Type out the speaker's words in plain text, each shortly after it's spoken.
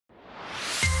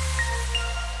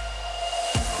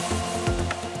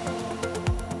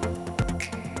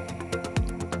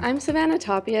I'm Savannah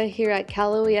Tapia here at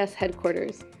Cal OES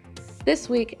headquarters. This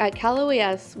week at Cal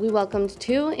OES, we welcomed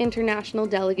 2 international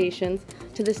delegations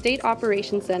to the State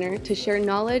Operations Center to share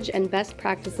knowledge and best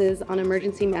practices on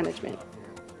emergency management.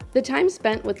 The time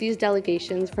spent with these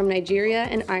delegations from Nigeria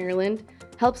and Ireland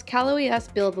helps Cal OES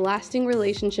build lasting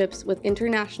relationships with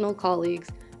international colleagues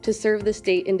to serve the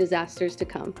state in disasters to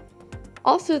come.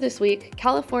 Also this week,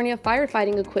 California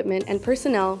firefighting equipment and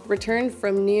personnel returned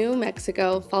from New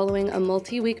Mexico following a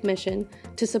multi-week mission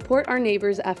to support our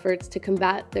neighbors' efforts to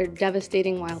combat their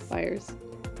devastating wildfires.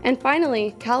 And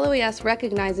finally, Cal OES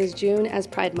recognizes June as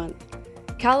Pride Month.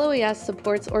 Cal OES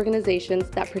supports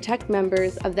organizations that protect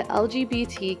members of the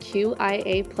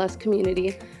LGBTQIA+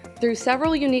 community through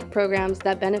several unique programs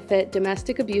that benefit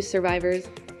domestic abuse survivors,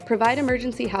 provide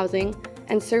emergency housing,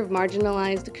 and serve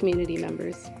marginalized community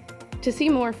members. To see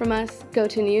more from us, go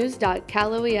to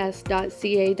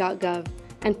news.caloes.ca.gov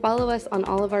and follow us on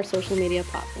all of our social media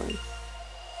platforms.